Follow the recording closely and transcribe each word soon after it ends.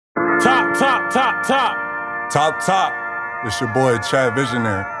Top. It's your boy, Chad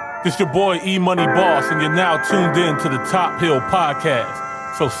Visionary. This your boy, E-Money Boss, and you're now tuned in to the Top Hill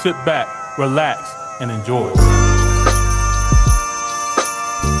Podcast. So sit back, relax, and enjoy.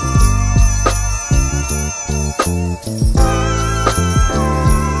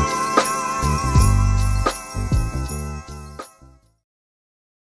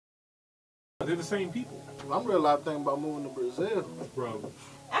 They're the same people. I'm real life thinking about moving to Brazil. Bro.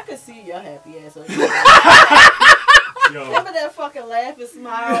 I could see your happy ass over Yo. Remember that fucking laugh and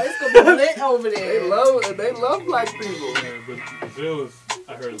smile? It's gonna be lit over there. They love black people. Yeah, but Brazil is,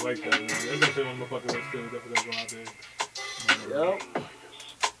 I heard, it's like that. Man. That's definitely one of my fucking list too. Definitely go out there. Yep.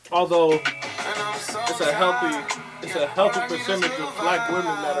 Although it's a healthy percentage of black women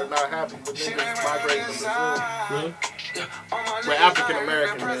that are not happy with niggas migrating to Brazil. Really? We're African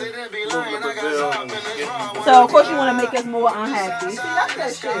American men moving to Brazil and getting. So of course you want to make us more unhappy. See, that's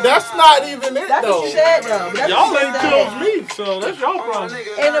that shit. That's not even it That's though. what you said though. That's Y'all what you ain't said. chose me, so that's your problem.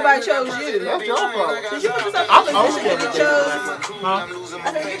 Ain't nobody chose you. That's your problem. Did you put yourself I'm in a only position to be ever chose? Huh? I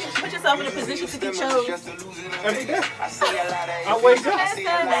said you put yourself in a position to be chose. Every day. I wake up.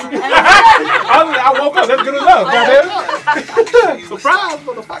 I woke up. That's good enough. Goddamn. Surprise,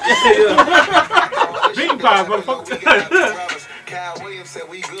 motherfucker. Bean pies, motherfucker.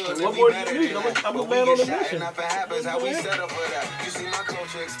 What more do you need? I'm a man on a mission.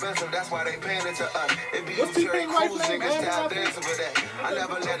 What's T-Pain wife's name?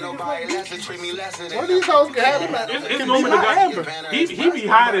 What these hoes can have him at? It's normally the guy. He be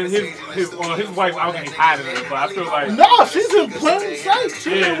hiding his wife. I don't think he's hiding her, but I feel like No, she's in plain sight. She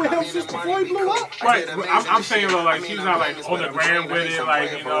been with him since before he blew up. right. I'm saying though, like she's not like on the gram with it,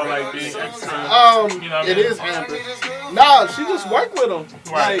 like you know, like being extra. You know what I It mean? is Amber. Nah, she just worked with him,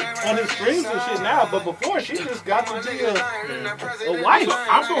 Right. like on his streams and shit now. But before, she just got to be a wife.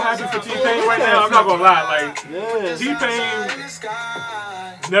 I'm so happy for T-Pain right now. I'm not gonna lie, like Yeah. T-Pain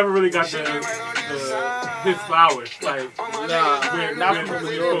never really got his flowers, like Not from when New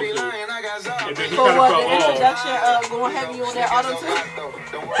he York. supposed to. And then he For kind what, of the fell off. introduction of going heavy on that auto tune?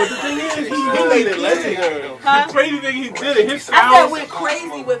 But the thing is, he made it legendary. Huh? The crazy thing he did it, his I said sound. went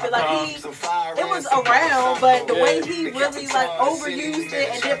crazy with it. Like it was around, but the way he really like overused it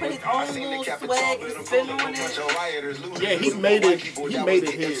and then put his own little swag and spin on it. Yeah, he made it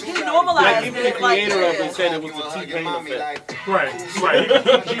his. He Like normalized even the it. Like, creator of yeah. it said it was the T-Pain effect. Right.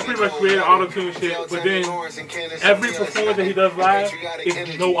 He pretty much created auto-tune shit, but then every performance that he does live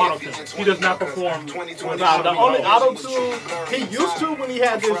is no auto-tune. He does not perform. Nah, the only auto-tune he used to when he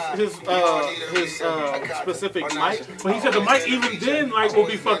had his specific mic. But he said the mic even then like will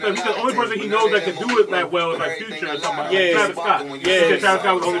be fucked up. He said the only person he knows that can do it that well is like Future or something. Yeah. Travis Scott. Yeah. He said Travis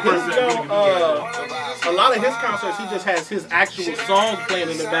Scott was the only person that really can do it. A lot of his concerts, he just has his actual songs playing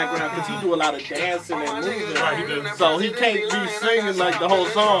in the background because he do a lot of dancing and moving. Right, he does. So he can't be singing like the whole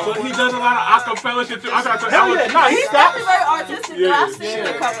song. But he does a lot of acapella shit too. Hell yeah, nah, he's got He's very artistic. Yeah. I've seen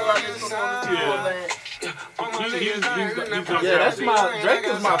a couple of his performances before, but Yeah, that's Drake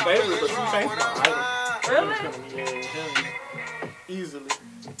is my favorite, but T-Pain's my idol. really? Yeah, easily.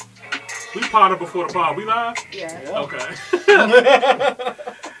 We potted before the pod. We live? Yeah. Okay.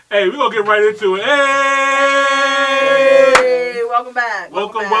 Hey, we're gonna get right into it. Hey! Hey, welcome back.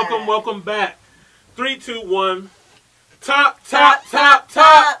 Welcome back. 3, 2, 1. Top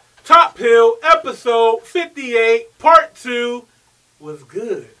Hill, episode 58, part 2. Was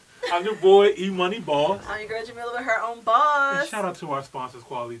good. I'm your boy, E-Money Boss. I'm your girl Jamila with her own boss. And shout out to our sponsors,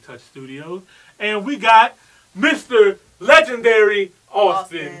 Quality Touch Studios. And we got Mr. Legendary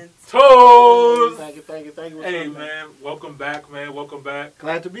Austin Toes. Thank you. Hey, man, welcome back, man. Welcome back.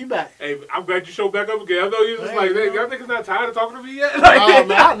 Glad to be back. Hey, I'm glad you showed back up again. I know you was just Thank like, you. hey, y'all niggas not tired of talking to me yet? Oh,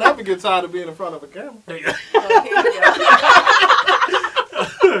 man, I never get tired of being in front of a camera.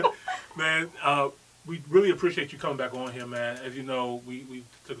 Man, we really appreciate you coming back on here, man. As you know, we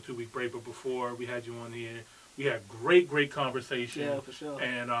took a 2-week break, but before we had you on here, we had great conversation. Yeah, for sure.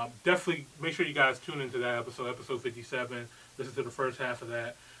 And definitely make sure you guys tune into that episode 57. Listen to the first half of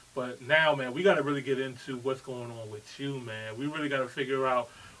that. But now, man, we got to really get into what's going on with you, man. We really got to figure out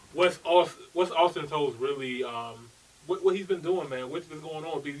what's Austin Toes really, what he's been doing, man. What's been going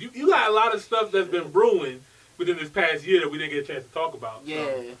on? Because you got a lot of stuff that's been brewing within this past year that we didn't get a chance to talk about. Yeah.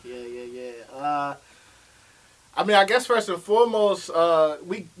 I mean, I guess first and foremost,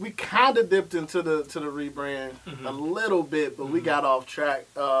 we kind of dipped into the rebrand a little bit, but we got off track.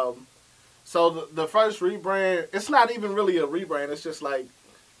 So the first rebrand, it's not even really a rebrand. It's just like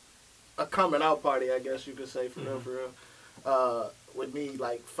a coming out party, I guess you could say, for real. With me,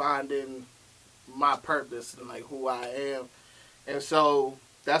 like, finding my purpose and, like, who I am. And so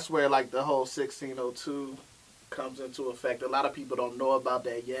that's where like the whole 1602 comes into effect. A lot of people don't know about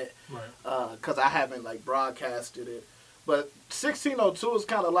that yet, right? Because I haven't like broadcasted it. But 1602 is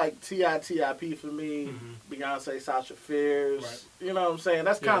kind of like TIP for me, Beyonce, Sasha Fierce. Right. You know what I'm saying?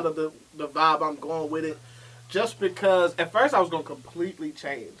 That's kind of the vibe I'm going with it. Just because at first I was going to completely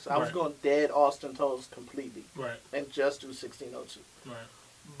change. I was going to dead Austin Toes completely. Right. And just do 1602. Right.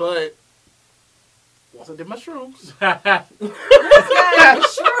 But once I did my shrooms.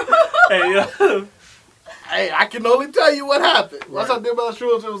 Hey, I can only tell you what happened. Once I did my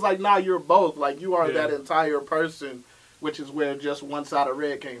shrooms, it was like, nah, you're both. Like, you are that entire person, which is where just one side of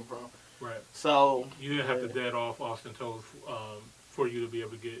red came from. Right. So you didn't have to dead off Austin Toes for you to be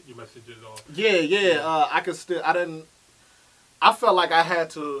able to get your messages off. Yeah. I felt like I had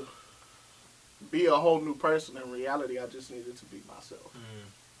to be a whole new person. In reality, I just needed to be myself.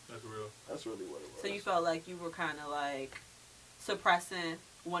 That's real. That's really what it was. So you felt like you were kind of like suppressing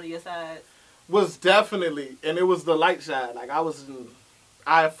one of your sides? Was definitely, and it was the light side. Like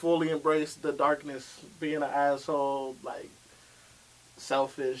I fully embraced the darkness, being an asshole, like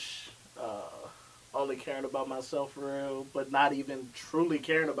selfish, only caring about myself for real, but not even truly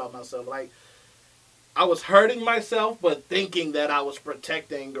caring about myself. Like I was hurting myself, but thinking that I was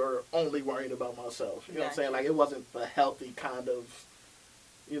protecting or only worrying about myself. You know what I'm saying? Like it wasn't the healthy kind of,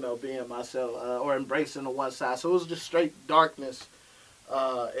 being myself or embracing the one side. So it was just straight darkness,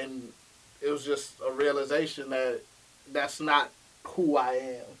 and it was just a realization that that's not who I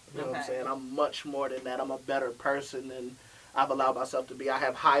am. You know what I'm saying? I'm much more than that. I'm a better person than I've allowed myself to be. I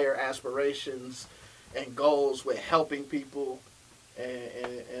have higher aspirations and goals with helping people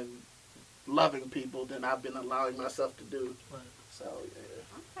and loving people than I've been allowing myself to do. Right. So,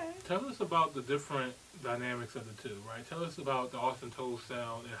 yeah. Okay. Tell us about the different dynamics of the two, right? Tell us about the Austin Toes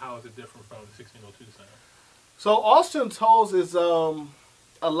sound and how is it different from the 1602 sound? So Austin Toes is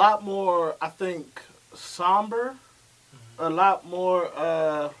a lot more, I think, somber. A lot more,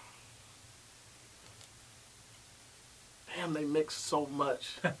 damn, they mix so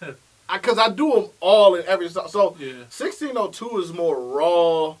much. Because I do them all in every song. So 1602 is more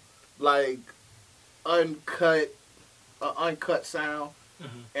raw, like uncut sound.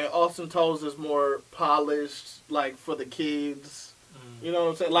 And Austin Toes is more polished, like for the kids. You know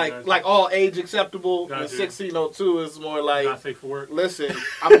what I'm saying? Like all age acceptable. And 1602 is more like, not safe for work. Listen,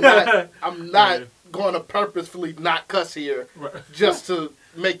 I'm not going to purposefully not cuss here just to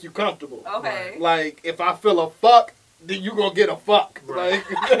make you comfortable. Okay. Like if I feel a fuck, then you gonna get a fuck. Right.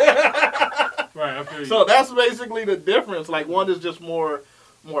 Like, right. I feel you. So that's basically the difference. Like one is just more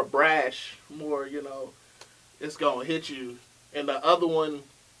brash, more it's gonna hit you, and the other one.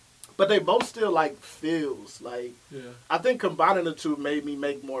 But they both still like feels like. Yeah. I think combining the two made me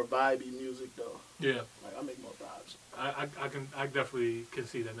make more vibey music though. Yeah. Like I make more vibes. I definitely can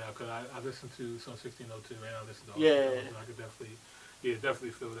see that now because I listen to some 1602 and I listen to all I could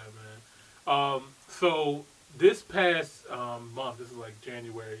definitely feel that, man. So this past month, this is like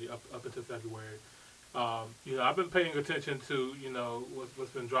January up until February. I've been paying attention to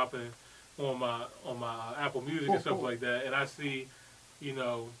what's been dropping on my Apple Music and stuff like that, and I see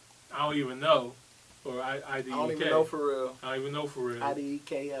I don't even know, or IDEK. I don't even know for real. I don't even know for real.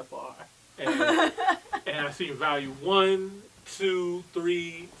 IDEKFR. And I see value 1, 2,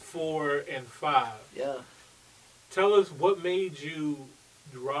 3, 4, and 5. Yeah. Tell us what made you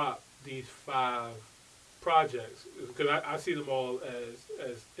drop these 5 projects, because I see them all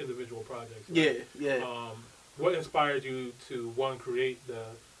as individual projects. Right? Yeah. What inspired you to create the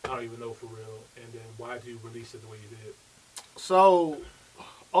I don't even know for real, and then why did you release it the way you did? So,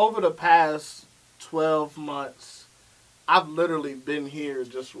 over the past 12 months, I've literally been here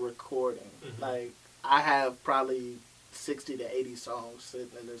just recording. Like, I have probably 60 to 80 songs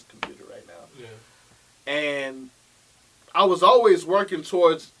sitting in this computer right now. Yeah. And I was always working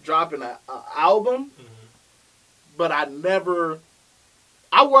towards dropping an album, but I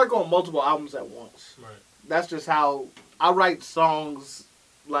work on multiple albums at once. Right. That's just how I write songs.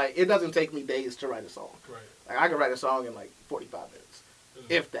 Like, it doesn't take me days to write a song. Right. Like, I can write a song in like 45 minutes,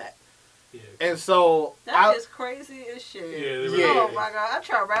 if that. Yeah. And so that is crazy as shit. Yeah. Oh my god, I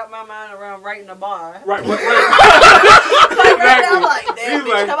try to wrap my mind around writing a bar. Right. Like right now, I'm like, damn,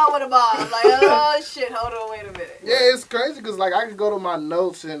 bitch, come out with a bar. I'm like, oh shit, hold on, wait a minute. Yeah, it's crazy because like I could go to my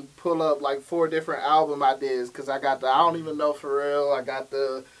notes and pull up like 4 different album ideas because I got the I don't even know for real. I got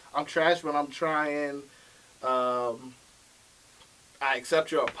the I'm trash but I'm trying. I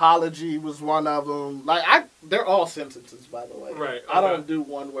accept your apology was one of them. Like they're all sentences, by the way. Right. Okay. I don't do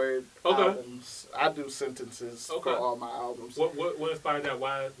one word albums. I do sentences for all my albums. What inspired that?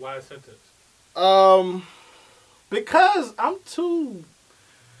 Why a sentence? Because I'm too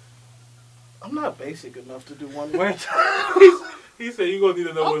not basic enough to do one word. He said you're gonna need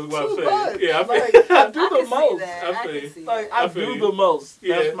to know what I'm saying. Much. Yeah, I like, I do the most. I do the most.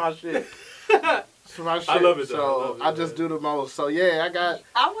 Yeah. That's my shit. That's my shit. I love it. So I just do the most. So yeah,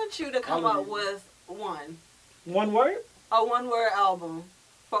 I want you to come up with one word. A one-word album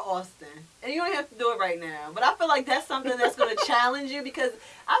for Austin, and you don't have to do it right now. But I feel like that's something that's going to challenge you because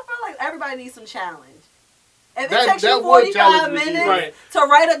I feel like everybody needs some challenge. If it takes you 45 minutes to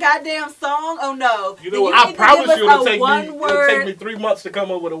write a goddamn song, oh no. You know what? I promise you it'll take me 3 months to come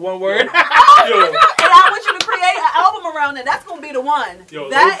up with a one word. And I want you to create an album around it. That's going to be the one.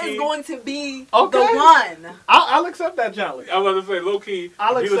 That is going to be the one. I'll accept that challenge. I was about to say, low key,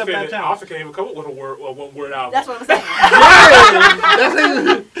 I'll accept that challenge. Austin can't even come up with a one word album. That's what I'm saying.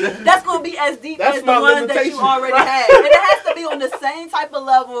 That's going to be as deep as the one that you already had. And it has to be on the same type of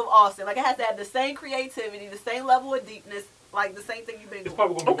level of Austin. Like, it has to have the same creativity, the same level of deepness, like the same thing you've been doing. It's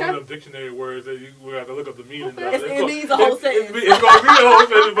probably going to be one of them dictionary words that we have to look up the meaning of. It means a whole sentence. It's going to be a whole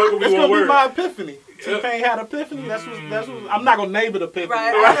sentence, but it's going to be one word. It's going to be my epiphany. T-Pain had epiphany. That's what. I'm not going to name it epiphany.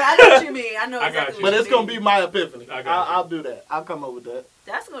 Right. I know what you mean. I know exactly But it's going to be my epiphany. I'll do that. I'll come up with that.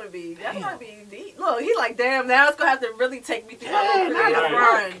 That's going to be deep. Look, he's like, damn, now it's going to have to really take me through my creative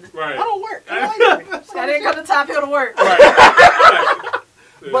run. Right. I don't work. I didn't come to Top Hill to work. Right.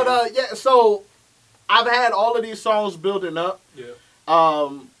 But, so I've had all of these songs building up. Yeah.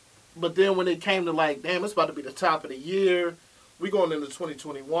 But then when it came to like, damn, it's about to be the top of the year. We going into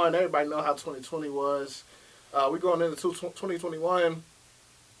 2021. Everybody know how 2020 was. We going into 2021.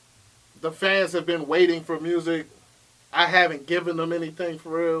 The fans have been waiting for music. I haven't given them anything for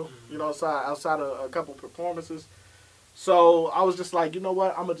real, outside of a couple performances. So I was just like, you know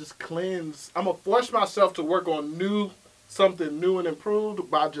what? I'm going to just cleanse. I'm going to force myself to work on something new and improved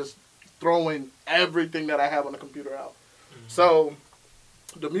by just throwing everything that I have on the computer out. Mm-hmm. So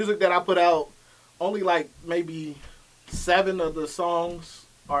the music that I put out, only like maybe 7 of the songs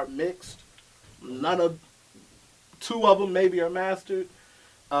are mixed. 2 of them maybe are mastered.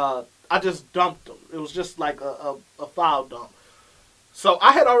 I just dumped them. It was just like a file dump. So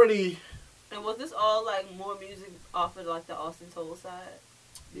I had already... And was this all like more music off of like the Austin Toll side?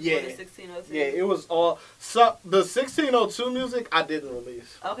 Yeah. The 1602? Yeah, it was all... So the 1602 music I didn't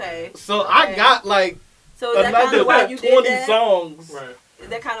release. Okay. So I got like another like 20 songs. Right. Is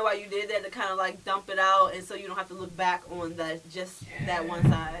that kind of why you did that, to kind of like dump it out and so you don't have to look back on that one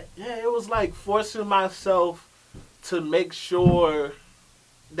side? Yeah, it was like forcing myself to make sure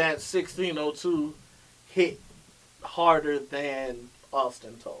that 1602 hit harder than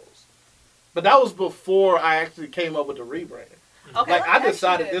Austin Tolls. But that was before I actually came up with the rebrand. Okay, like, I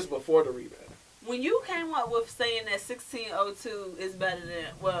decided this before the rebrand. When you came up with saying that 1602 is better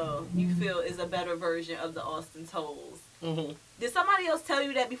than, you feel is a better version of the Austin Tolls, mm-hmm. Did somebody else tell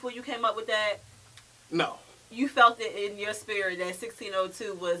you that before you came up with that? No. You felt it in your spirit that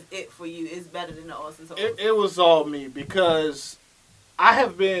 1602 was it for you. It's better than the Austin Tolls. It was all me because I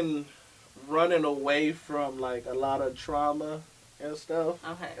have been running away from like a lot of trauma and stuff.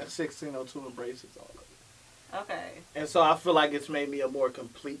 Okay. And 1602 embraces all of it. Okay. And so I feel like it's made me a more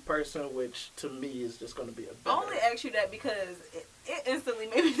complete person, which to me is just going to be a better. I only asked you that because it instantly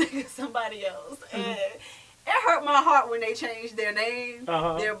made me think of somebody else. Mm-hmm. And it hurt my heart when they changed their name,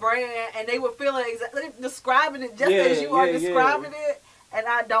 their brand, and they were feeling exactly describing it just as you are describing it. And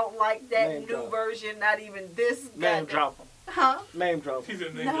I don't like that new version, not even this. Name drop them. Huh? Name drop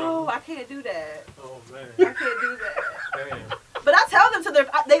them. No, I can't do that. Oh, man. I can't do that. Man. But I tell them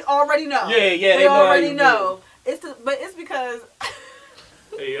they already know. Yeah, They already know. But it's because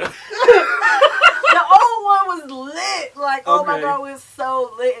Yeah. the old one was lit. Like, oh my God, it was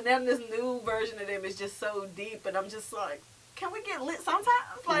so lit. And then this new version of them is just so deep. And I'm just like, can we get lit sometimes?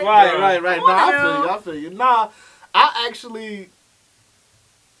 Like, right. No, I feel you. Nah, I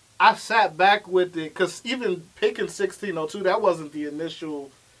sat back with it because even picking 1602, that wasn't the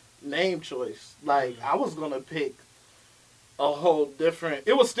initial name choice. Like, I was going to pick a whole different...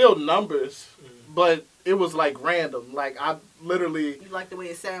 It was still numbers, but it was like random. Like, I literally... You like the way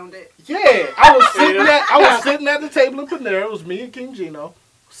it sounded? Yeah. I was sitting at the table in Panera. It was me and King Gino.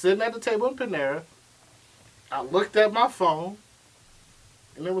 Sitting at the table in Panera. I looked at my phone,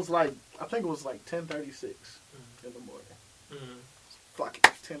 and it was like... I think it was like 10:36 in the morning. Mm-hmm. Fuck it,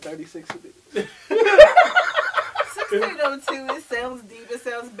 10:36 it is. 1602, it sounds deep, it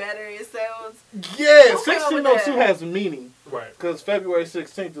sounds better, it sounds... Yeah, 1602 has meaning. Right. Because February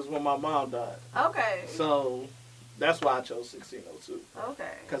 16th is when my mom died. Okay. So, that's why I chose 1602.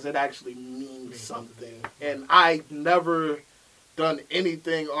 Okay. Because it actually means something. And I never done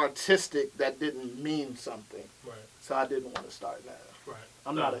anything artistic that didn't mean something. Right. So I didn't want to start that. Right.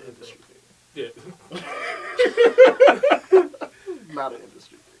 I'm not an industry fan. Yeah. Not an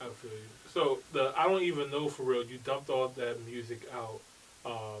industry. I feel you. So I don't even know for real. You dumped all that music out.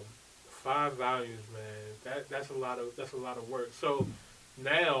 5 volumes, man. That's a lot of work. So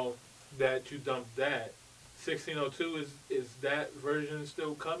now that you dumped that, 1602 is that version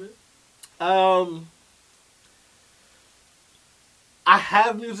still coming? I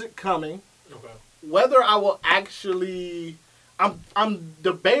have music coming. Okay. Whether I will actually, I'm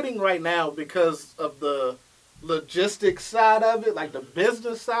debating right now because of the logistics side of it, like the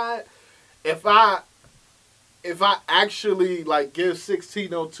business side. If I actually like give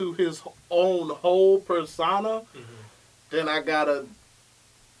 1602 his own whole persona, then I gotta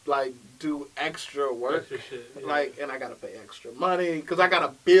like do extra work, extra shit, yeah. like, and I gotta pay extra money because I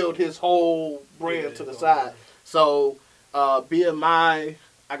gotta build his whole brand to the side. So BMI,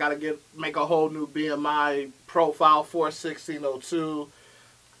 I gotta make a whole new BMI profile for 1602.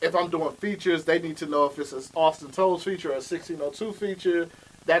 If I'm doing features, they need to know if it's an Austin Toes feature or a 1602 feature.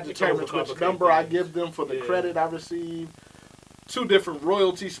 That determines which number I give them for the credit I receive. 2 different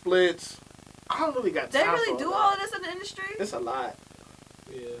royalty splits. I don't really got time. They really do all of this in the industry? It's a lot.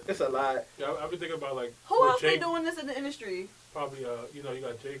 Yeah. It's a lot. Yeah, I've been thinking about like who else be doing this in the industry? Probably you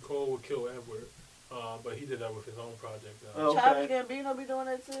got J. Cole with Kill Edward. But he did that with his own project. Okay. Childish Gambino be doing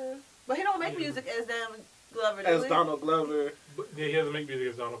that too. But he don't make music as Donald Glover. As Donald Glover. But, yeah, he doesn't make music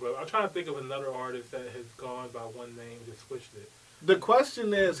as Donald Glover. I'm trying to think of another artist that has gone by one name and just switched it. The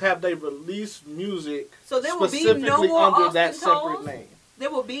question is, have they released music so there will specifically be no more under Austin that separate Toes? name? There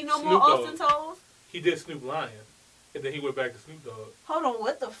will be no Snoop more Dogg. Austin Toes? He did Snoop Lion. And then he went back to Snoop Dogg. Hold on,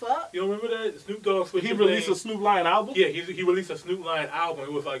 what the fuck? You don't remember that? Snoop Dogg switched He his released name. a Snoop Lion album? Yeah, he released a Snoop Lion album.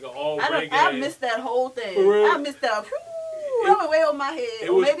 It was like an all reggae. I missed that whole thing. For real? I missed that. That went way over my head.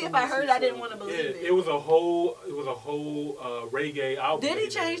 Or maybe if I heard it, I didn't want to believe it. It was a whole reggae album. Did he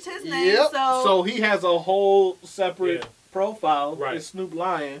change his name? Yep. So So he has a whole separate profile with Snoop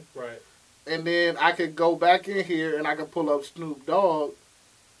Lion. Right. And then I could go back in here and I could pull up Snoop Dogg.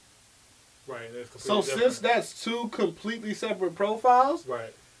 Right. So since that's 2 completely separate profiles,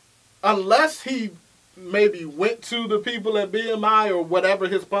 right, unless he maybe went to the people at BMI or whatever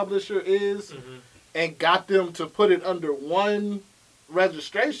his publisher is and got them to put it under one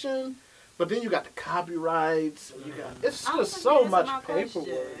registration, but then you got the copyrights and you got it's just so much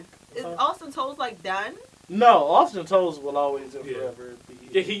paperwork. Is Austin Toes like done? No, Austin Toes will always and forever be.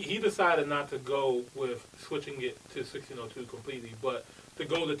 Yeah, he decided not to go with switching it to 1602 completely, but to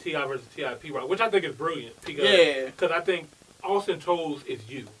go the T.I. versus TIP route, which I think is brilliant. Because I think Austin Toes is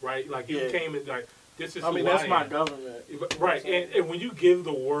you, right? Like, you came in, like, this is that's my government. Right, and when you give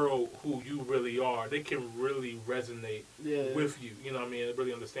the world who you really are, they can really resonate with you, you know what I mean, and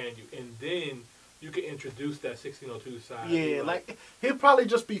really understand you. And then you can introduce that 1602 side. Yeah, like he'll probably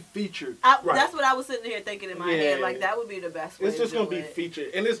just be featured. That's what I was sitting here thinking in my head. Like, that would be the best way. It's just going to be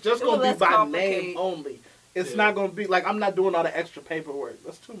featured. And it's just going to be by name only. It's not going to be, like, I'm not doing all the extra paperwork.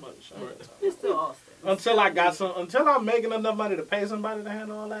 That's too much. It's still Austin. Until I'm making enough money to pay somebody to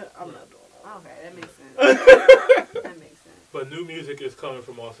handle all that, I'm not doing all that. Okay, that makes sense. That makes sense. But new music is coming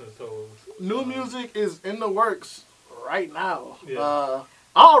from Austin Toes. New music is in the works right now. Yeah.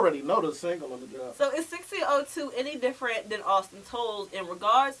 I already know the single on the drop. So is 1602 any different than Austin Toes in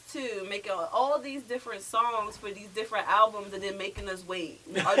regards to making all these different songs for these different albums and then making us wait?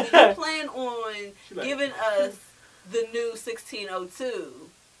 Or do you plan on giving us the new 1602?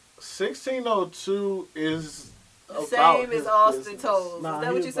 1602 is the same as Austin Toes. Is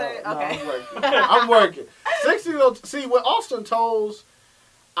that what you say? Okay. I'm working. 1602. See, with Austin Toes,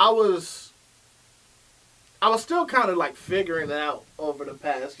 I was still kind of like figuring it out over the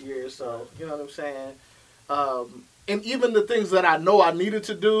past year or so. You know what I'm saying? And even the things that I know I needed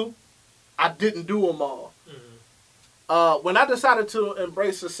to do, I didn't do them all. When I decided to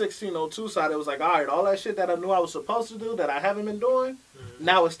embrace the 1602 side, it was like, all right, all that shit that I knew I was supposed to do that I haven't been doing,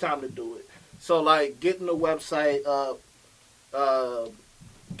 now it's time to do it. So, like, getting the website up,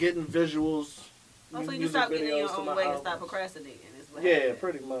 getting visuals. Oh, so you stop getting in your own way and stop procrastinating. Yeah,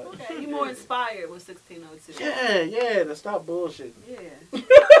 pretty much. Okay, you're more inspired with 1602. Yeah, to stop bullshitting. Yeah. But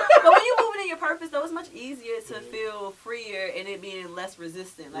when you're moving in your purpose, though, it's much easier to feel freer and it being less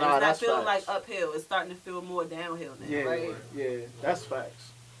resistant. Like, it's not feeling like uphill. It's starting to feel more downhill now, right? Yeah, that's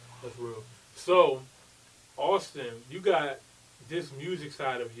facts. That's real. So, Austin, you got this music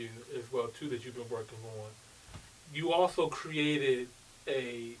side of you as well, too, that you've been working on. You also created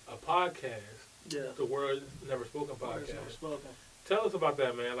a podcast. Yeah. The Word Never Spoken podcast. Tell us about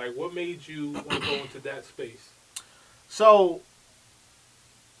that, man. Like, what made you want to go into that space? So,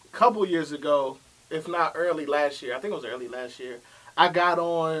 a couple years ago, if not early last year, I think it was early last year, I got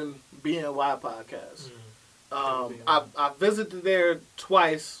on BNY podcast. I visited there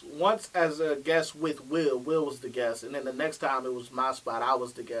twice. Once as a guest with Will. Will was the guest, and then the next time it was my spot. I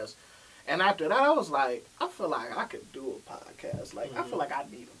was the guest. And after that, I was like, I feel like I could do a podcast. Like, I feel like I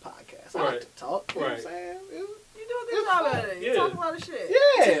need a podcast. I like to talk. You know what I'm saying? You do a good job at it. You talk a lot of shit.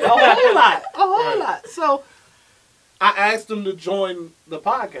 Yeah, a whole lot. A whole lot. So, I asked them to join the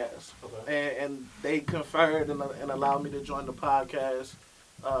podcast. Okay. And they conferred and allowed me to join the podcast.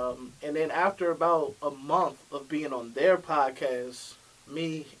 And then after about a month of being on their podcast,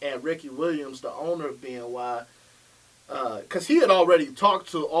 me and Ricky Williams, the owner of BNY, because he had already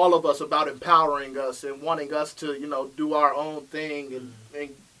talked to all of us about empowering us and wanting us to, do our own thing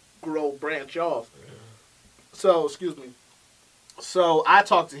and grow, branch off. So, excuse me. So I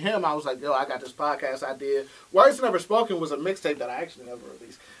talked to him. I was like, yo, I got this podcast I did. Words Never Spoken was a mixtape that I actually never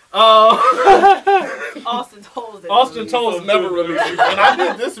released. Austin Tolles. Austin Tolles never released it. And I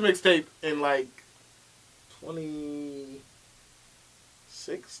did this mixtape in like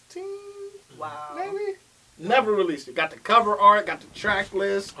 2016. Wow. Maybe. Never released it. Got the cover art, got the track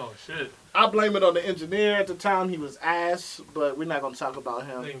list. Oh, shit. I blame it on the engineer at the time. He was ass, but we're not going to talk about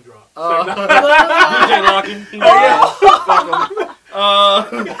him. Name drop. DJ Larkin.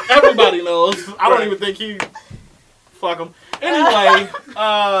 Fuck him. Everybody knows. I don't even think he... Fuck him. Anyway,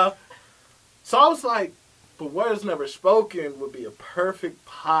 so I was like, but Words Never Spoken would be a perfect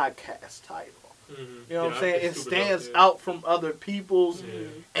podcast title. You know what I'm saying? It stands out from other people's,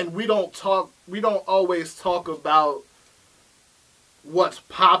 and we don't always talk about what's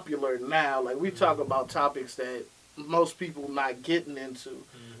popular now. Like, we talk about topics that most people not getting into.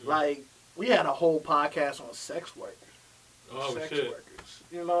 Like, we had a whole podcast on sex workers. Oh, sex shit. workers.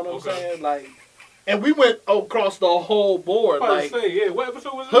 You know what I'm saying? Like, and we went across the whole board. I like, say, what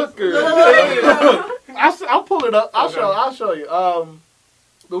episode was hookers. I'll pull it up. I'll show you.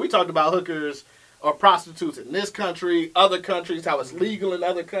 But we talked about hookers or prostitutes in this country, other countries, how it's legal in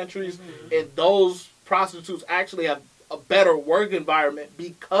other countries, and those prostitutes actually have a better work environment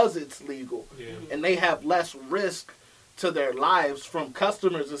because it's legal, and they have less risk to their lives from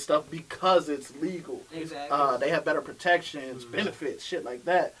customers and stuff because it's legal. Exactly. They have better protections, benefits, shit like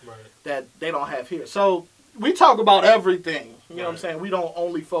that, that they don't have here. So we talk about everything. You know what I'm saying? We don't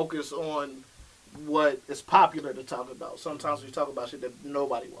only focus on what is popular to talk about. Sometimes we talk about shit that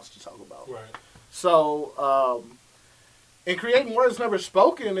nobody wants to talk about. Right. So, in creating Words Never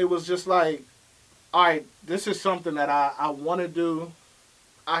Spoken, it was just like, all right, this is something that I want to do.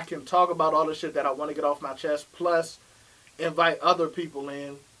 I can talk about all the shit that I want to get off my chest, plus invite other people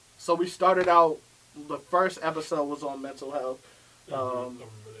in. So we started out, the first episode was on mental health,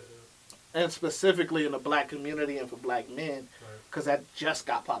 and specifically in the black community and for black men, because that just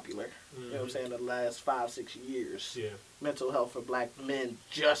got popular. You know what I'm saying? The last 5-6 years. Yeah. Mental health for black men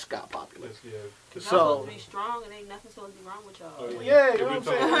just got popular. Y'all supposed to be strong and ain't nothing supposed to be wrong with y'all. Oh, yeah, you know what I'm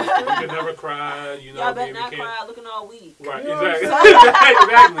saying? You can never cry. Y'all better not cry looking all weak. Right,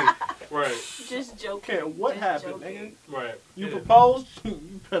 exactly. Right. Just joking. Okay, what happened, nigga? Right. You proposed?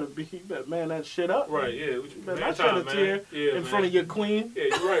 You better man that shit up. Right, yeah. You better not shed a tear in front of your queen.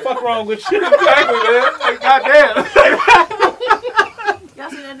 Yeah, you're right. Fuck wrong with you? Exactly, man. Like, goddamn. Y'all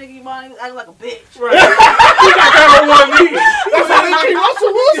see that nigga Imani acting like a bitch. Right. He got that on one knee. That's how they treat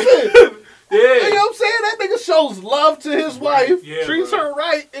Russell Wilson. Yeah. You know what I'm saying? That nigga shows love to his wife, treats her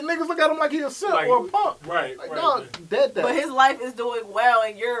right, and niggas look at him like he a simp or a punk. Right. Like, dog, dead that. But his life is doing well,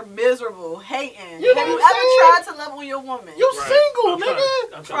 and you're miserable, hating. You know Have you what I'm ever tried to love on your woman? You single,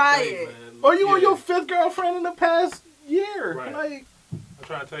 nigga. Try it. Or you on your 5th girlfriend in the past year. Right. Like, I'm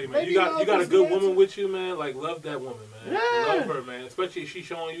trying to tell you, man. You got a good woman with you, man. Like, love that woman, man. Yeah. Love her, man. Especially if she's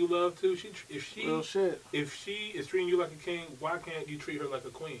showing you love too. If she is treating you like a king, why can't you treat her like a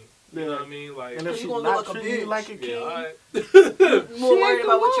queen? You know what I mean? Like, and if she's not treating you like a king, more worried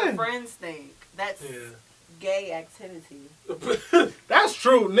about what your friends think. That's gay activity. That's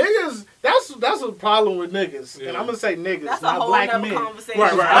true, niggas. That's a problem with niggas, and I'm gonna say niggas, that's not a whole black men. Conversation.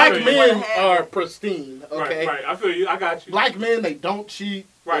 Right. Black men are pristine. Okay. Right. I feel you. I got you. Black men, they don't cheat.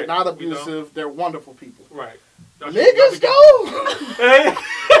 They're not abusive. They're wonderful people. Right. Niggas though.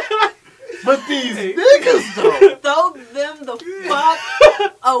 But these niggas though. Throw them the fuck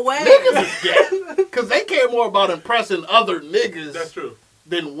away. Niggas is gay. Because they care more about impressing other niggas. That's true.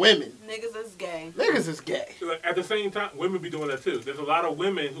 Than women. Niggas is gay. Niggas is gay. At the same time, women be doing that too. There's a lot of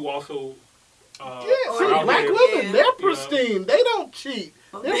women who also. Black women, they're pristine. They don't cheat.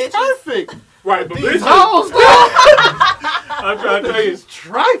 They're perfect. Right, but these hoes, I'm trying to tell you,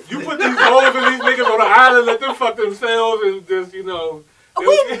 trifling. You put these hoes and these niggas on an island, let them fuck themselves, and just We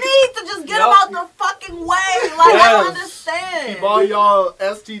need to just get them out the fucking way. Like, I don't understand. Keep all y'all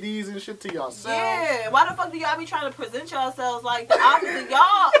STDs and shit to yourselves. Yeah. Why the fuck do y'all be trying to present yourselves like the opposite?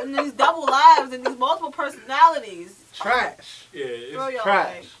 Y'all in these double lives and these multiple personalities. Trash. Yeah, it's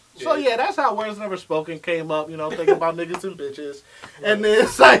trash. Yeah. So yeah, that's how Words Never Spoken came up, thinking about niggas and bitches. And then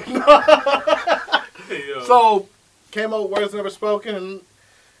it's like, So, came up with Words Never Spoken, and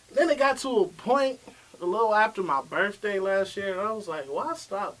then it got to a point a little after my birthday last year, and I was like, why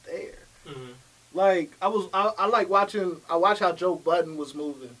stop there? Mm-hmm. Like, I watched how Joe Budden was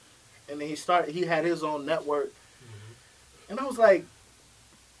moving, and then he had his own network, and I was like,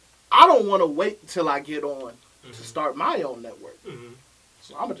 I don't want to wait till I get on to start my own network.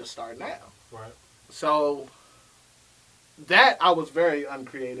 So I'm going to just start now. Right. So that I was very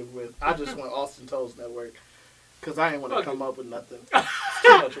uncreative with. I just went Austin Toes Network because I didn't want to come up with nothing. It's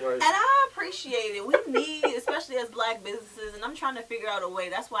too much work. And I appreciate it. We need, especially as black businesses, and I'm trying to figure out a way.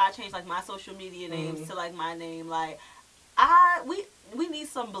 That's why I changed like my social media names to like my name. Like we need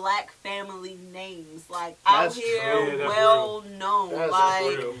some black family names like out here, well known. That's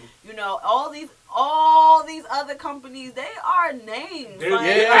like real. all these other companies, they are names. They're like,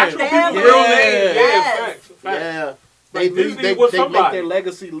 actual family. real names. Yes. Facts. Yeah. Like They Disney was make somebody. their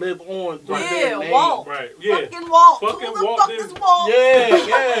legacy live on through their Yeah, name. Walt. Right. Yeah. Fucking Walt. Fucking Who the Walt fuck Disney. is Walt?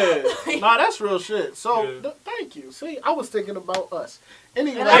 Yeah. Nah, that's real shit. So, Yeah. thank you. See, I was thinking about us.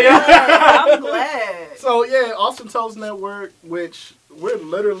 Anyway. And I'm glad. So, yeah, Austin Toes Network, which we're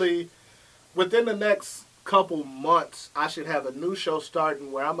literally, within the next couple months, I should have a new show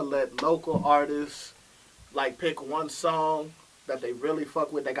starting where I'm going to let local artists, like, pick one song that they really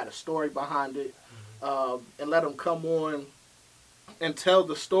fuck with. They got a story behind it. And let them come on and tell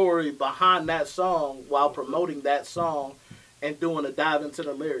the story behind that song while promoting that song and doing a dive into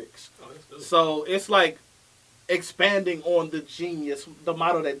the lyrics. Oh, that's dope. So it's like expanding on the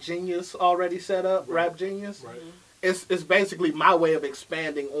model that Genius already set up, Right. Rap Genius. Right. It's basically my way of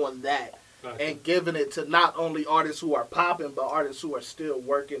expanding on that Gotcha. and giving it to not only artists who are popping, but artists who are still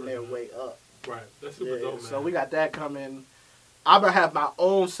working their way up. Right. That's super dope, man. So we got that coming. I'm going to have my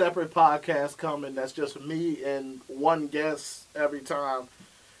own separate podcast coming that's just me and one guest every time.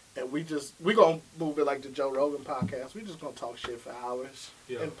 And we going to move it like the Joe Rogan podcast. We just going to talk shit for hours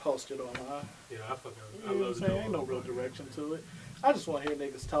and post it online. Yeah, I fucking You I know what I'm love saying? Ain't no real direction to it. I just want to hear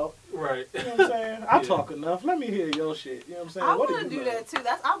niggas talk. Right. You know what I'm saying? I talk enough. Let me hear your shit. You know what I'm saying? I What want to you do know? that too.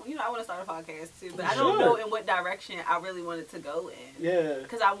 I want to start a podcast too, but I don't know in what direction I really want it to go in. Yeah.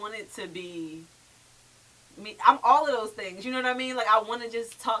 Because I want it to be. I'm all of those things, you know what I mean? Like, I want to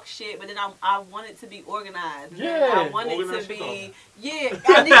just talk shit, but then I want it to be organized. Yeah. I want Organized it to shit be,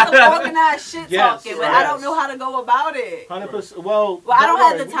 I need some organized shit Yes, talking, but right. I don't know how to go about it. 100%. Well, I don't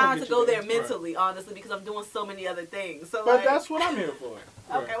have worry, the we gonna time get to you go there there. mentally, honestly, because I'm doing so many other things. So, But like, that's what I'm here for.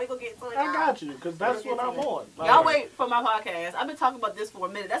 okay, we gonna get to it. I y'all. got you, because that's what I'm on. Like, Y'all wait for my podcast. I've been talking about this for a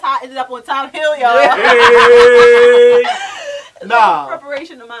minute. That's how I ended up on Tom Hill, y'all. Hey! Nah.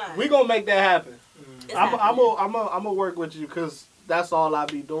 Preparation of mine. We gonna make that happen. It's I'm happening. gonna work with you because that's all I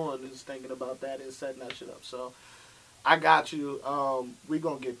be doing is thinking about that and setting that shit up. So I got you. We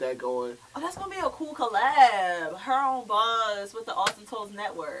gonna get that going. Oh, that's gonna be a cool collab. Her own buzz with the Austin Toes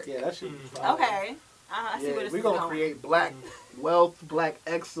Network. Yeah, that shit. Be fire. Okay. I see where Yeah, this we is gonna going. create black wealth, black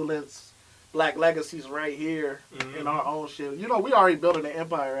excellence, black legacies right here in our own shit. You know, we already building an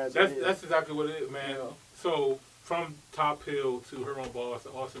empire as it is. That's exactly what it is, man. Yeah. So from Top Hill to Her Own Boss to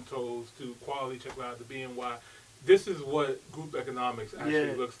Austin Toes to Quality Check Out to BNY, this is what group economics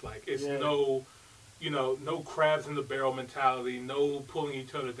actually looks like. It's no crabs in the barrel mentality, no pulling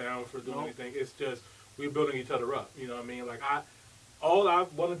each other down for doing anything. It's just we're building each other up. You know what I mean? Like all I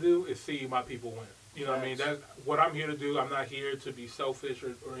want to do is see my people win. You know what I mean? That's what I'm here to do. I'm not here to be selfish or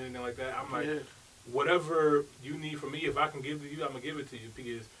anything like that. I'm like, whatever you need from me, if I can give to you, I'm going to give it to you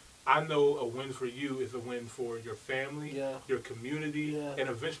because I know a win for you is a win for your family, your community, and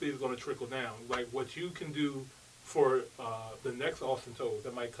eventually it's going to trickle down. Like what you can do for the next Austin Toes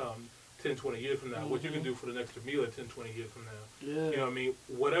that might come 10, 20 years from now, what you can do for the next Jamila 10, 20 years from now. You know what I mean?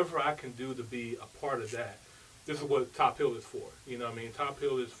 Whatever I can do to be a part of that, this is what Top Hill is for. You know what I mean? Top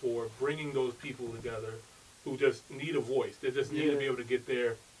Hill is for bringing those people together who just need a voice. They just need to be able to get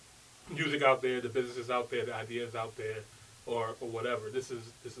their music out there, the businesses out there, the ideas out there, or whatever. This is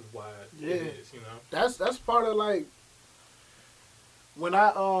why it is, you know? That's part of like when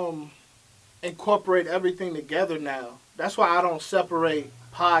I incorporate everything together now. That's why I don't separate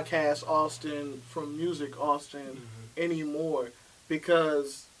podcast Austin from music Austin anymore.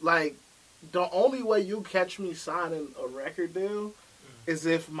 Because like the only way you catch me signing a record deal is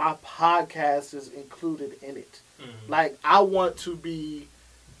if my podcast is included in it. Like, I want to be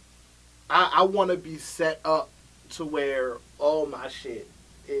set up to where all my shit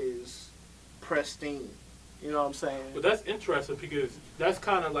is pristine. You know what I'm saying? But that's interesting because that's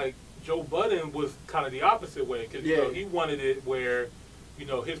kind of like Joe Budden was kind of the opposite way because you know, he wanted it where, you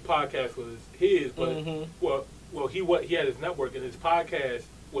know, his podcast was his, but well he had his network and his podcast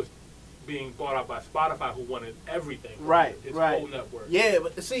was being bought out by Spotify, who wanted everything. His whole network. Yeah,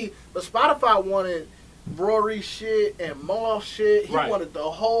 but Spotify wanted Rory shit and Maul shit. He wanted the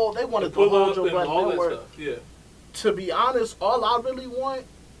whole. They wanted the whole Joe Budden network. Yeah. To be honest, all I really want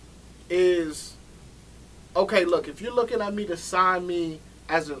is, okay, look, if you're looking at me to sign me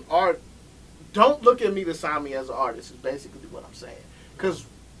as an don't look at me to sign me as an artist, is basically what I'm saying. Because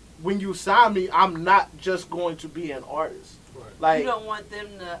when you sign me, I'm not just going to be an artist. Right. Like, you don't want them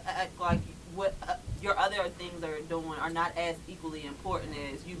to act like what your other things are doing are not as equally important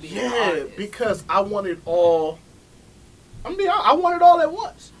as you being an artist. Yeah, because I want it all. I want it all at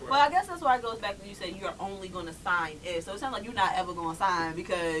once. Well, I guess that's why it goes back to you said you're only going to sign it. So it sounds like you're not ever going to sign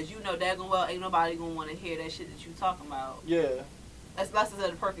because you know daggone well ain't nobody going to want to hear that shit that you talking about. Yeah. That's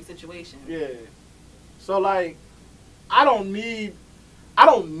the perfect situation. Yeah. So, like, I don't need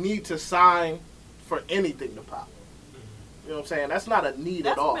to sign for anything to pop. You know what I'm saying? That's not a need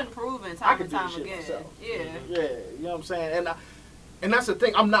at all. That's been proven time and time again. Myself. Yeah. Yeah, you know what I'm saying? And that's the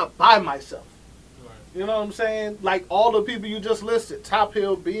thing, I'm not by myself. You know what I'm saying? Like all the people you just listed, Top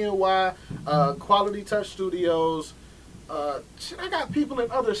Hill, BNY, Quality Touch Studios. I got people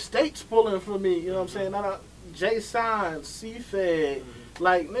in other states pulling for me. You know what I'm saying? J Signs, C-Fed,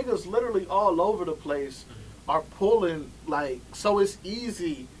 like niggas literally all over the place are pulling. Like, so it's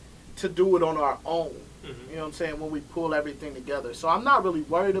easy to do it on our own. You know what I'm saying? When we pull everything together. So I'm not really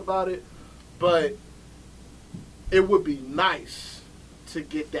worried about it, but it would be nice to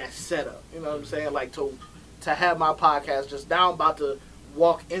get that set up, you know what I'm saying? Like to have my podcast just now. I'm about to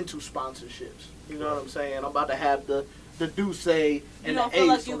walk into sponsorships. You know what I'm saying? I'm about to have the Duce and the Ace on the table. You don't feel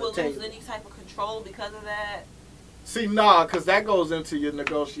like you would lose any type of control because of that? See, nah, because that goes into your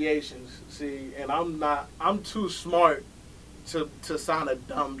negotiations. See, and I'm too smart to sign a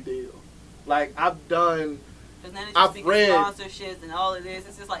dumb deal. Like I've read sponsorships and all of this.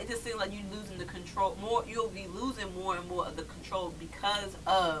 It's just like it just seems like you're losing the control more. You'll be losing more and more of the control because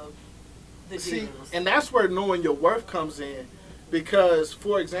of the deals. See, and that's where knowing your worth comes in. Because,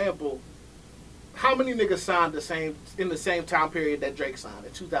 for example, how many niggas signed in the same time period that Drake signed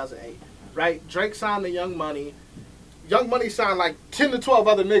in 2008? Right? Drake signed to Young Money. Young Money signed like 10 to 12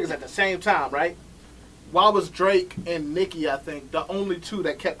 other niggas at the same time, right? Why was Drake and Nicki, I think, the only two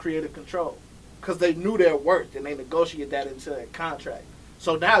that kept creative control? Because they knew their worth and they negotiated that into their contract.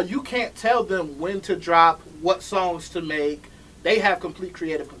 So now you can't tell them when to drop, what songs to make. They have complete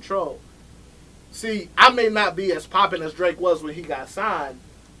creative control. See, I may not be as popping as Drake was when he got signed,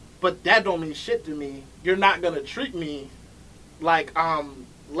 but that don't mean shit to me. You're not going to treat me like I'm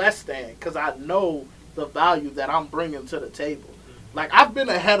less than because I know the value that I'm bringing to the table. Like, I've been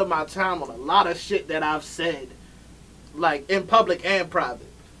ahead of my time on a lot of shit that I've said, like, in public and private.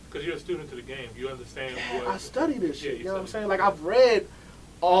 Because you're a student to the game. You understand what... I study this shit, you know what I'm saying? Like, I've read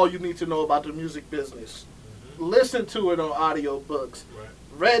all you need to know about the music business. Listened to it on audio books.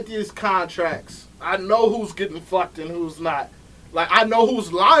 Read these contracts. I know who's getting fucked and who's not. Like, I know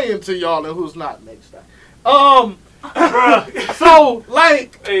who's lying to y'all and who's not. Next time. So,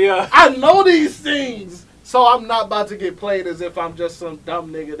 like, I know these things. So I'm not about to get played as if I'm just some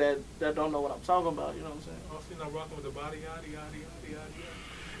dumb nigga that don't know what I'm talking about. You know what I'm saying? Oh, see, I'm rocking with the body, yaddy.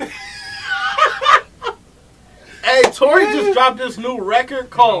 Hey, Tory just dropped this new record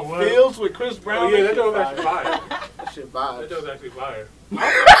called Fields with Chris Brown. Oh, yeah, that was actually fire. That shit fire. That was actually fire.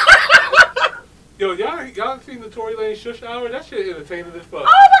 Yo, y'all seen the Tory Lanez Shush Hour? That shit entertaining as fuck.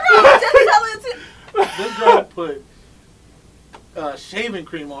 Oh my god, just tell it This girl put shaving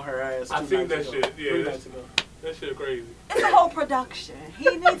cream on her ass. I seen that shit. Yeah, 3 nights ago. That shit crazy. It's a whole production. He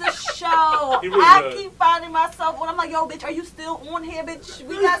needs a show. Really I keep finding myself when I'm like, yo, bitch, are you still on here, bitch?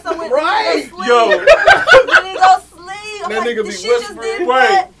 We got someone right. Yo. We need to go sleep. I'm that like, nigga did be she whispering. just did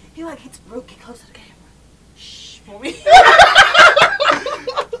right. what? He like, it's Brooke, get close to the camera. Shh, for me.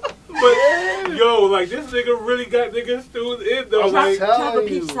 But, yo, like, this nigga really got niggas still in, though. Like, Drop a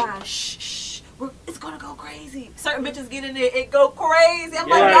peach sign. Shh. It's gonna go crazy. Certain bitches get in there, it go crazy. I'm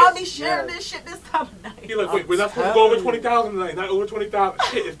like, y'all be sharing this shit this time of night. He like, wait, we're not supposed to go over 20,000 tonight. Not over 20,000.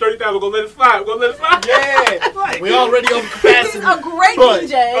 Shit, it's 30,000. We're gonna let it slide. Yeah. Like, we already over capacity. He's a great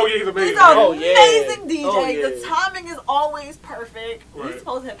DJ. Oh, yeah, he's amazing. He's an amazing DJ. Oh, yeah. The timing is always perfect. Right. We're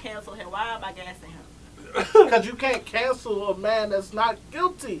supposed to have canceled him. Why am I gassing him? Because you can't cancel a man that's not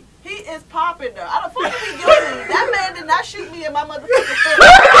guilty. He is popping though. I don't fucking be guilty. That man did not shoot me in my motherfucking foot.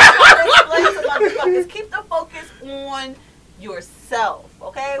 Motherfuckers, keep the focus on yourself,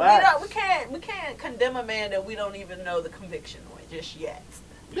 okay? We can't condemn a man that we don't even know the conviction on just yet.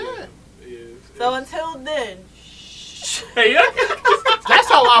 Yeah. So until then, hey, that's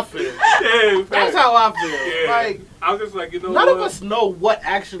how I feel. Yeah, that's how I feel. Yeah. Like, I was just like, none of us know what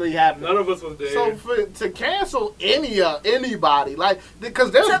actually happened. None of us was there. So to cancel anybody, like,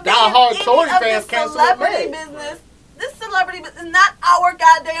 because there's diehard Tory fans canceling business. This celebrity business is not our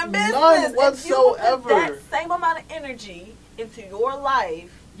goddamn business. None whatsoever. If you put that same amount of energy into your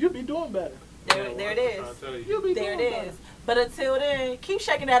life, you'd be doing better. There it is. You'll be there doing it better. is. But until then, keep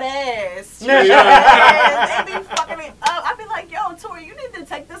shaking that ass. Yeah. They be fucking me up. I be like, yo, Tori, you need to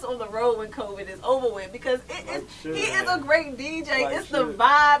take this on the road when COVID is over with because he is a great DJ. It's the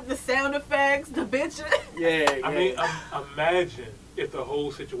vibe, the sound effects, the bitches. Yeah. I mean, imagine if the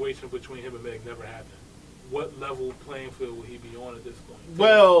whole situation between him and Meg never happened. What level playing field would he be on at this point?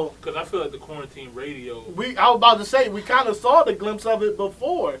 Well, because I feel like the quarantine radio. I was about to say we kind of saw the glimpse of it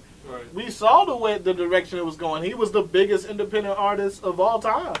before. Right. We saw the direction it was going. He was the biggest independent artist of all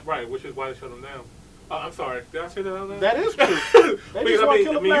time. Right, which is why they shut him down. I'm sorry, did I say that out loud? That is true. They just want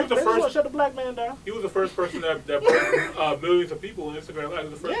to shut the black man down. He was the first person that broke millions of people on Instagram Live. He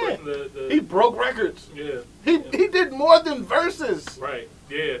was the first person he broke records. Yeah. He did more than verses. Right.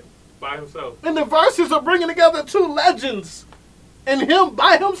 Yeah. By himself. And the verses are bringing together two legends. And him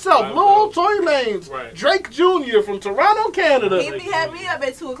by himself. Lil Tory Lanez. Right. Drake Jr. from Toronto, Canada. He had me up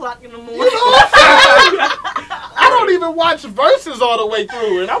at 2 o'clock in the morning. You know what I'm saying? I don't even watch verses all the way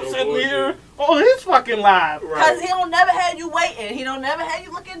through. And I'm sitting here on his fucking live. Because he don't never have you waiting. He don't never have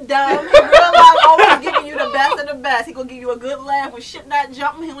you looking dumb. He real life always giving you the best of the best. He gonna give you a good laugh with shit not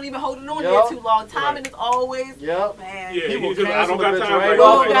jumping. He don't even hold it on here too long. Timing is always man. Yeah, he will just, I don't got time. Right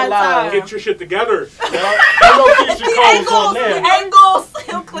off the line. Get your shit together. Ain't no Keisha Cole's on there. The angles,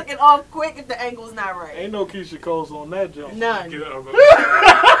 he'll click it off quick if the angle's not right. Ain't no Keisha Cole's on that jump. None.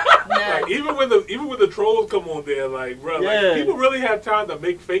 Like, even when the trolls come on there, like, bro, like, people really have time to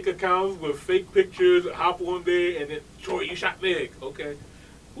make fake accounts with fake pictures, hop on there, and then Troy, you shot Meg, okay?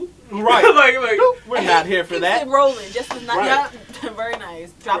 Right. like we're not here for that. Keep it rolling, just as not. Yeah, very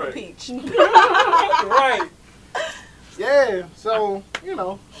nice. Drop a peach. Right. Yeah. So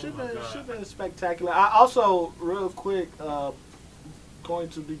should been spectacular. I also real quick going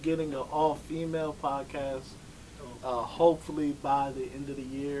to be getting an all-female podcast. Hopefully by the end of the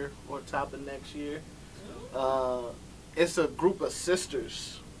year or top of next year. It's a group of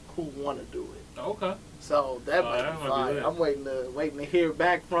sisters who want to do it. Okay. So that might be fine. I'm waiting to hear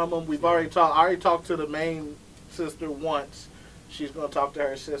back from them. We've already talked. I already talked to the main sister once. She's gonna talk to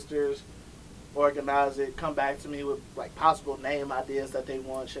her sisters, organize it, come back to me with like possible name ideas that they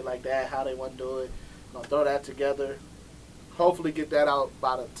want, shit like that, how they want to do it. I'm gonna throw that together. Hopefully get that out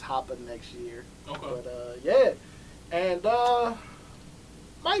by the top of next year. Okay. But yeah. And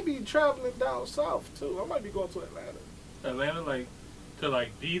might be traveling down south too. I might be going to Atlanta. Atlanta, like to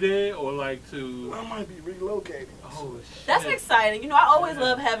be there or like to. I might be relocating. Oh shit. That's exciting. I always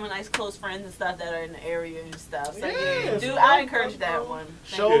love having nice close friends and stuff that are in the area and stuff. So I encourage that one.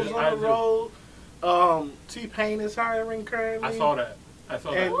 Shows on the road. T-Pain is hiring currently. I saw that.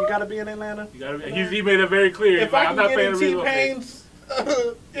 And you gotta be in Atlanta. You gotta be. He made it very clear. If I can get in T-Pain's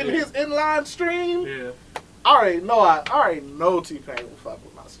in his inline stream. Yeah. I already know T-Pain will fuck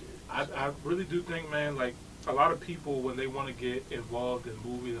with my shit. I really do think, man, like, a lot of people, when they want to get involved in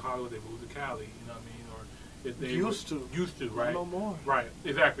movies in Hollywood, they move to Cali, you know what I mean? Or if they used to, right? No more. Right,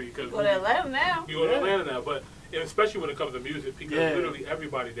 exactly. Because you go to Atlanta now. You go to Atlanta now, but especially when it comes to music, because literally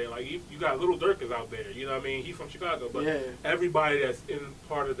everybody there, like, you got Little Durk is out there, you know what I mean? He's from Chicago, but everybody that's in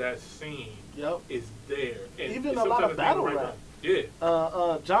part of that scene is there. And even a lot of battle rap. Yeah.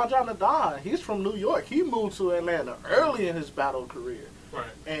 John Adon, he's from New York. He moved to Atlanta early in his battle career. Right.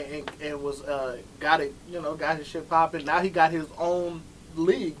 And was got his shit popping. Now he got his own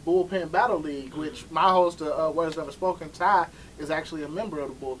league, Bullpen Battle League, which my host, Words Never Spoken, Ty, is actually a member of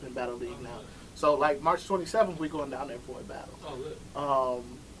the Bullpen Battle League now. So like March 27th, we going down there for a battle. Oh,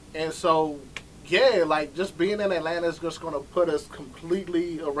 lit. And so like just being in Atlanta is just gonna put us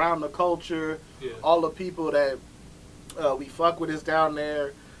completely around the culture. Yeah. All the people that we fuck with is down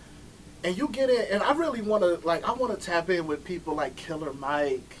there, and you get in. And I really want to tap in with people like Killer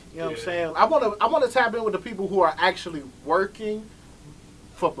Mike. You know what I'm saying? I want to tap in with the people who are actually working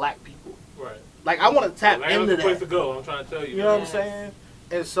for black people. Right. Like I want to tap into that. Place to go. I'm trying to tell you. You know what I'm saying?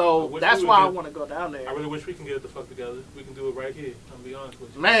 And so that's why I want to go down there. I really wish we can get it the fuck together. We can do it right here. I'm gonna be honest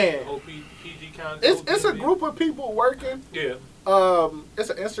with you. Man, the whole PG count. It's a group of people working. Yeah. It's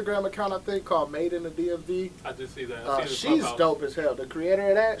an Instagram account I think called Made in the DMV. I did see that. She's dope as hell. The creator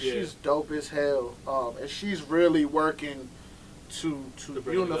of that, she's dope as hell. And she's really working to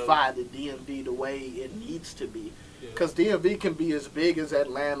unify the DMV the way it needs to be. Because DMV can be as big as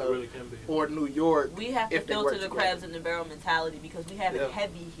Atlanta really can be. or New York. We have to filter the crabs in the barrel mentality because we have it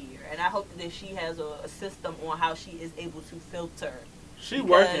heavy here. And I hope that she has a system on how she is able to filter. She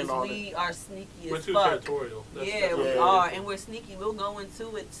working on it. We are sneaky we're as too fuck. territorial. We are. And we're sneaky. We'll go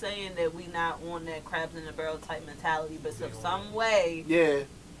into it saying that we not on that crabs in the barrel type mentality. But some way... Yeah.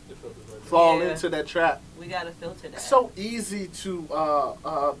 Fall into that trap. We gotta filter that. It's so easy to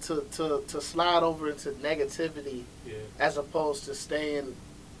slide over into negativity as opposed to staying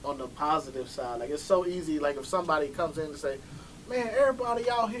on the positive side. Like it's so easy. Like if somebody comes in and say, "Man, everybody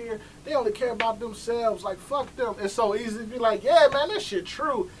out here they only care about themselves. Like fuck them." It's so easy to be like, "Yeah, man, that shit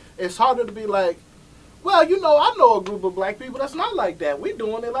true." It's harder to be like, "Well, you know, I know a group of black people that's not like that. We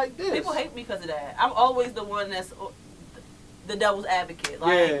doing it like this." People hate me because of that. I'm always the one that's the devil's advocate.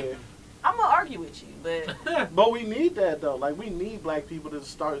 Like, I'm gonna argue with you, but but we need that though. Like we need black people to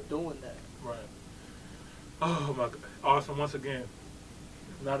start doing that. Right. Oh my God! Awesome. Once again,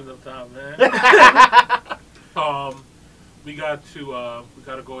 not enough time, man. We got to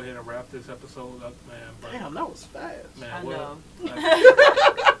go ahead and wrap this episode up, man. But, damn, that was fast. Man, I know.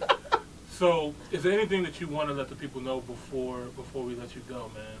 So, is there anything that you want to let the people know before we let you go,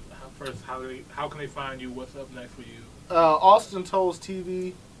 man? First, how can they find you? What's up next for you? Austin Toes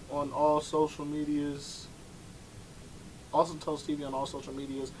TV on all social medias. Austin Toes TV on all social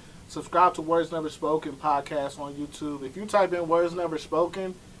medias. Subscribe to Words Never Spoken podcast on YouTube. If you type in Words Never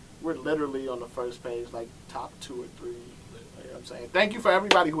Spoken, we're literally on the first page, like top 2 or 3. You know what I'm saying? Thank you for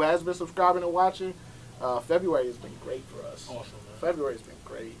everybody who has been subscribing and watching. February has been great for us. Awesome, man. February's been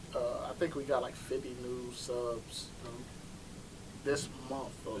great. I think we got like 50 new subs this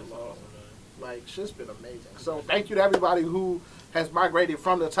month alone. Awesome, like, shit's been amazing. So thank you to everybody who has migrated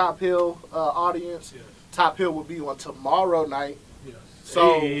from the Top Hill audience. Yes. Top Hill will be on tomorrow night. Yes.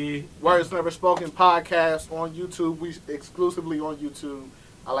 So, Words Never Spoken podcast on YouTube. We exclusively on YouTube.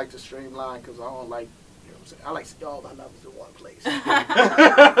 I like to streamline because I don't like, you know what I'm saying? I like to see all my numbers in one place.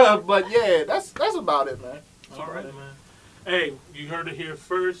 But yeah, that's about it, man. All right, man. Hey, you heard it here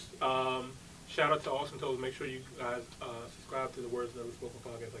first. Shout out to Austin Toes. Make sure you guys subscribe to the Words Never Spoken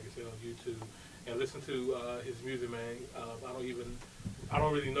podcast, like I said, on YouTube, and listen to his music, man. I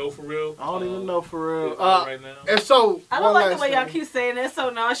don't really know for real. I don't even know for real. Right now. And so I don't like the way y'all keep saying that so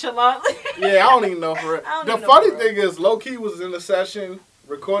nonchalantly. Yeah, I don't even know for real. The funny thing is, Low Key was in the session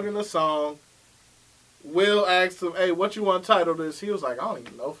recording a song. Will asked him, "Hey, what you want to title this?" He was like, "I don't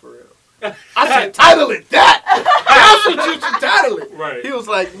even know for real." I said, "Title it that. That's what you should title it." Right. He was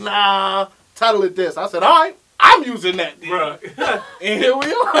like, "Nah, title it this." I said, "All right, I'm using that." Right. And here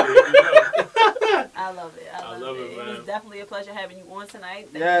we are. I love it. I love it. Man. It was definitely a pleasure having you on tonight.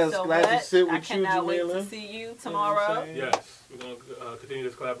 Thank yes, you so glad much. to sit with I you, cannot wait Jamila. to see you tomorrow. Yes, we're going to continue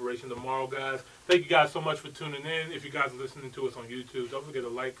this collaboration tomorrow, guys. Thank you guys so much for tuning in. If you guys are listening to us on YouTube, don't forget to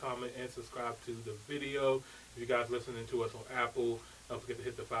like, comment, and subscribe to the video. If you guys are listening to us on Apple, don't forget to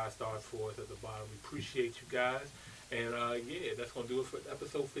hit the 5 stars for us at the bottom. We appreciate you guys. And yeah, that's going to do it for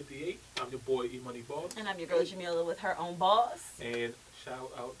episode 58. I'm your boy, E-Money Boss. And I'm your girl, Jamila, with her own boss. And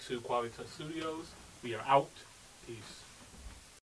shout out to Quality Touch Studios. We are out. Peace.